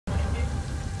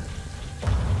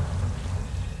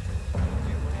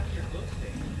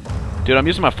Dude, I'm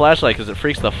using my flashlight because it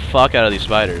freaks the fuck out of these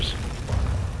spiders.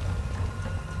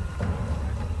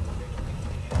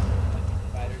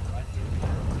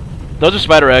 Those are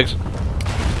spider eggs.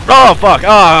 Oh, fuck.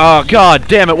 Oh, god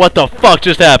damn it. What the fuck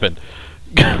just happened?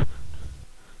 Don't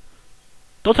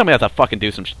tell me I have to fucking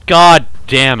do some God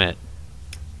damn it.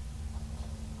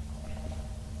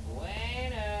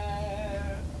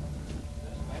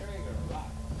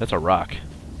 That's a rock.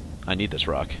 I need this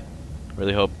rock.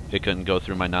 Really hope it couldn't go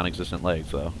through my non-existent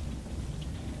legs, though.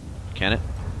 Can it?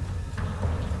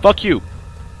 Fuck you!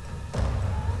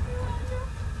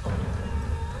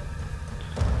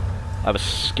 I have a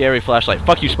scary flashlight.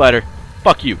 Fuck you, spider!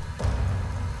 Fuck you!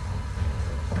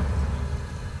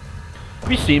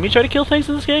 Have you seen me try to kill things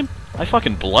in this game? I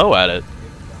fucking blow at it.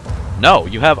 No,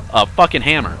 you have a fucking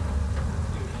hammer.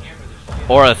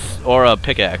 Or a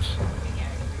pickaxe.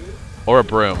 Or a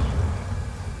broom.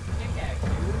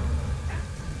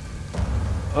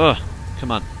 Ugh,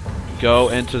 come on. Go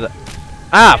into the...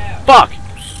 Ah, fuck!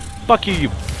 Fuck you, you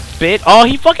bitch. Oh,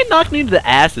 he fucking knocked me into the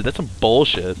acid. That's some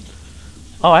bullshit.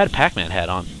 Oh, I had a Pac-Man hat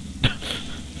on.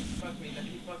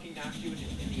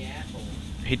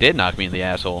 He did knock me in the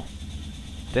asshole.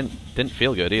 Didn't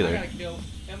feel good either. I got killed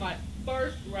in my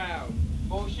first round.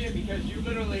 Bullshit, because you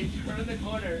literally turned the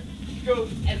corner,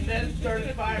 scoped, and then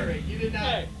started firing. You did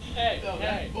not... Hey,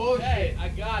 bullshit. Hey, I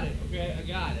got it, okay? I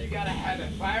got it. You gotta have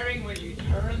it firing when you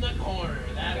turn the corner.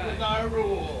 That was our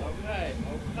rule. Okay.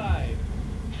 Okay,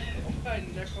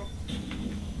 Nickel.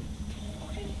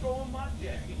 Fucking throwing my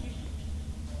dick.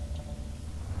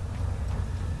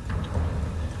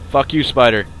 Fuck you,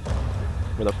 spider.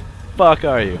 Where the fuck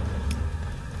are you?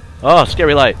 Oh,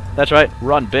 scary light. That's right.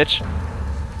 Run, bitch.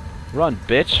 Run,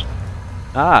 bitch.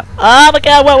 Ah. Oh my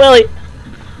god, Wet Willie!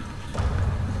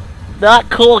 Not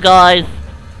cool, guys.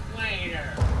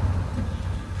 Later.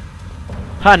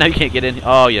 Ha, now you can't get in.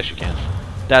 Oh, yes you can.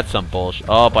 That's some bullshit.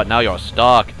 Oh, but now you're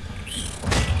stuck.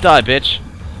 Die, bitch.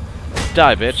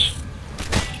 Die, bitch.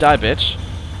 Die, bitch.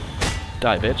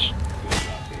 Die, bitch.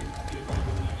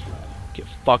 Get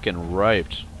fucking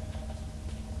raped.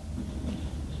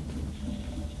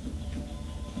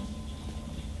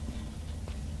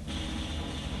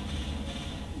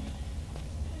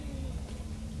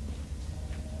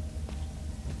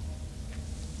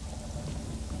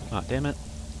 Ah, damn it.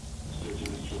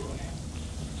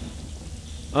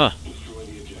 Fuck.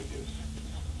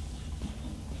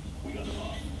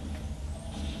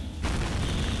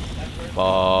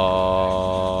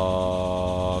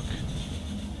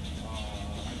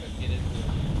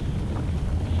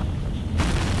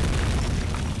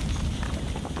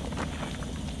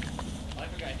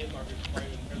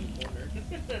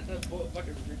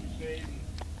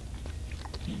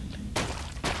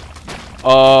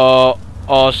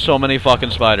 Oh, so many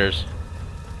fucking spiders.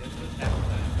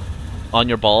 On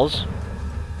your balls?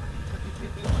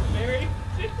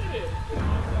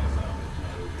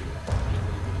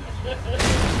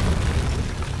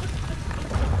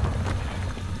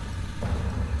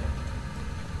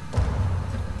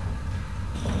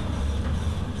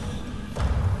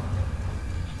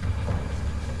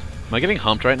 Am I getting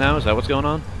humped right now? Is that what's going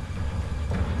on?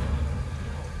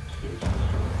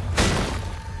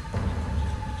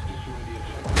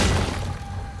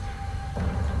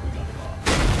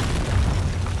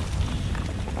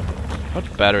 How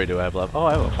much battery do I have left? Oh,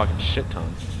 I have a fucking shit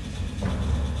ton.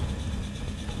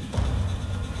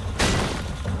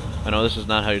 I know this is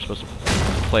not how you're supposed to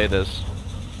play this.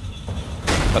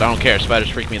 But I don't care, spiders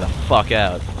freak me the fuck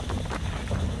out.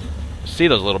 See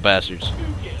those little bastards.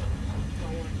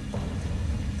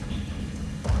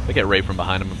 If I get raped from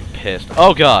behind, I'm gonna be pissed.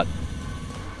 Oh god!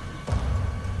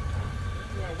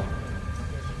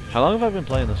 How long have I been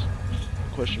playing this?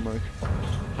 Question mark.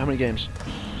 How many games?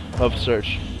 Of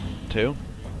Search? 2?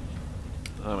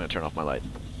 I'm gonna turn off my light.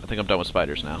 I think I'm done with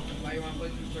spiders now.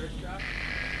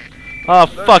 Oh,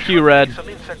 fuck you, Red.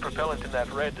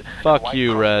 Fuck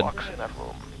you, Red.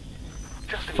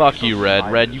 Fuck you,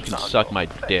 Red. Red, you can suck my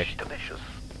dick.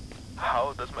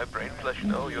 How does my brain flesh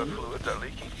know your fluids are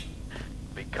leaking?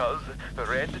 Because the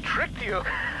Red tricked you.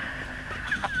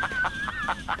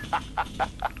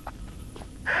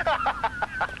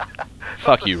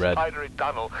 Fuck you, Red. Spidery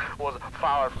tunnel was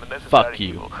far from a necessary Fuck you.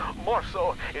 evil. More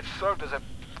so, it served as a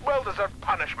well-deserved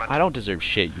punishment. I don't deserve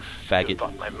shit, you You faggot.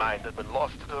 thought my mind had been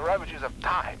lost to the ravages of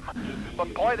time,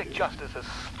 but poetic justice has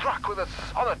struck with a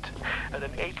sonnet and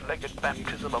an 8-legged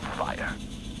baptism of fire.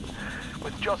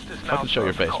 With justice now Fucking show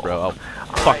your face, served bro. I'll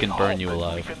home, fucking I burn hope you that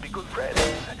alive. We can be good friends.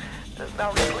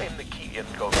 Now reclaim the key and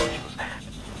go virtues,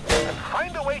 and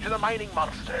find a way to the mining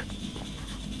monster.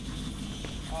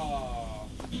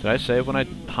 Did I save when I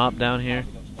hopped down here?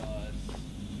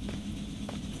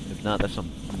 If not, that's some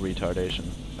retardation.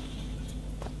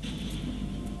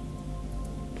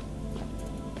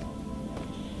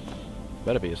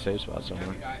 Better be a safe spot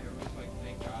somewhere.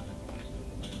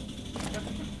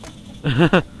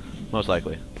 Most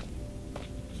likely.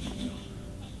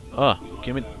 Oh,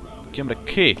 give me the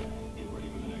key.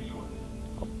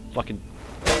 I'll fucking.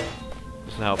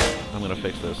 This is how I'm gonna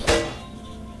fix this.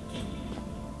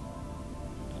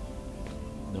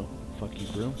 No, fuck you,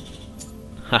 broom.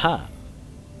 Haha.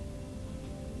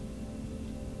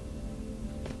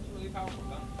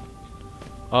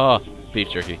 Oh, beef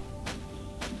jerky.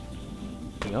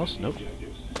 Anything else? Nope.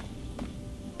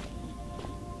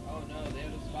 Oh no, they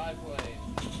have a spy plane.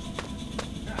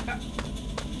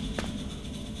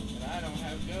 And I don't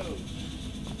have ghosts.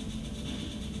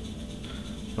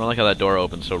 I don't like how that door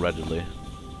opens so readily.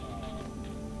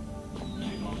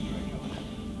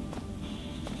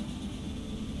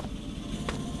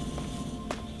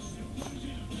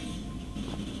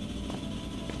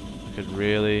 I could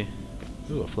really...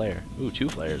 Ooh, a flare. Ooh, 2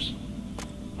 flares.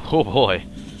 Oh boy.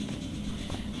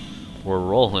 We're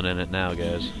rolling in it now,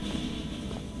 guys.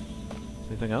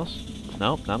 Anything else?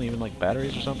 Nope, not even like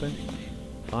batteries or something?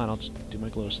 Fine, I'll just do my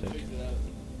glow stick.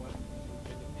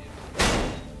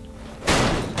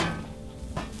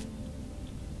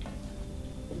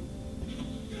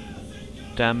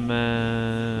 Damn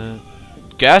it.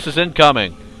 Gas is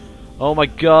incoming! Oh my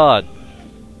god!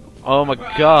 Oh my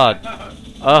god!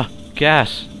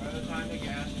 Gas!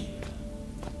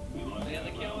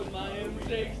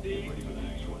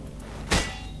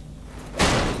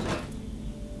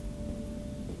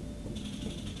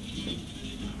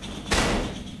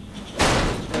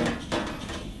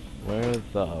 Where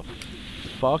the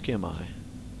fuck am I?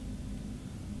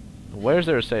 Where's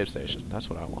there a save station? That's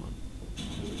what I want.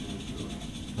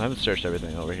 I haven't searched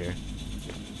everything over here.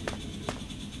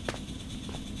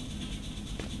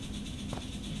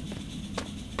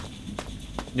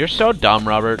 You're so dumb,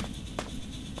 Robert.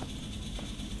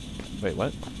 Wait,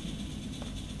 what?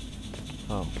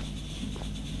 Oh.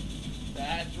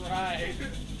 That's right.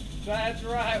 That's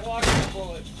right. Walking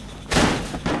bullets.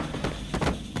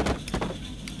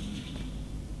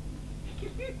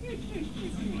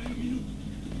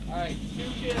 Alright, 2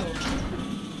 kills.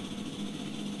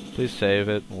 Please save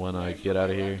it when I get out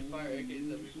of here.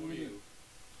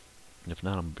 If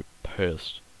not, I'm gonna be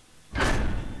pissed.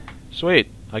 Sweet!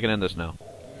 I can end this now.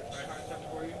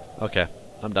 Okay,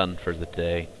 I'm done for the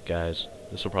day, guys.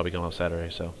 This will probably come out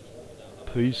Saturday, so...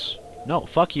 Peace. No,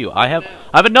 fuck you. I have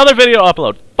another video to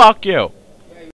upload. Fuck you!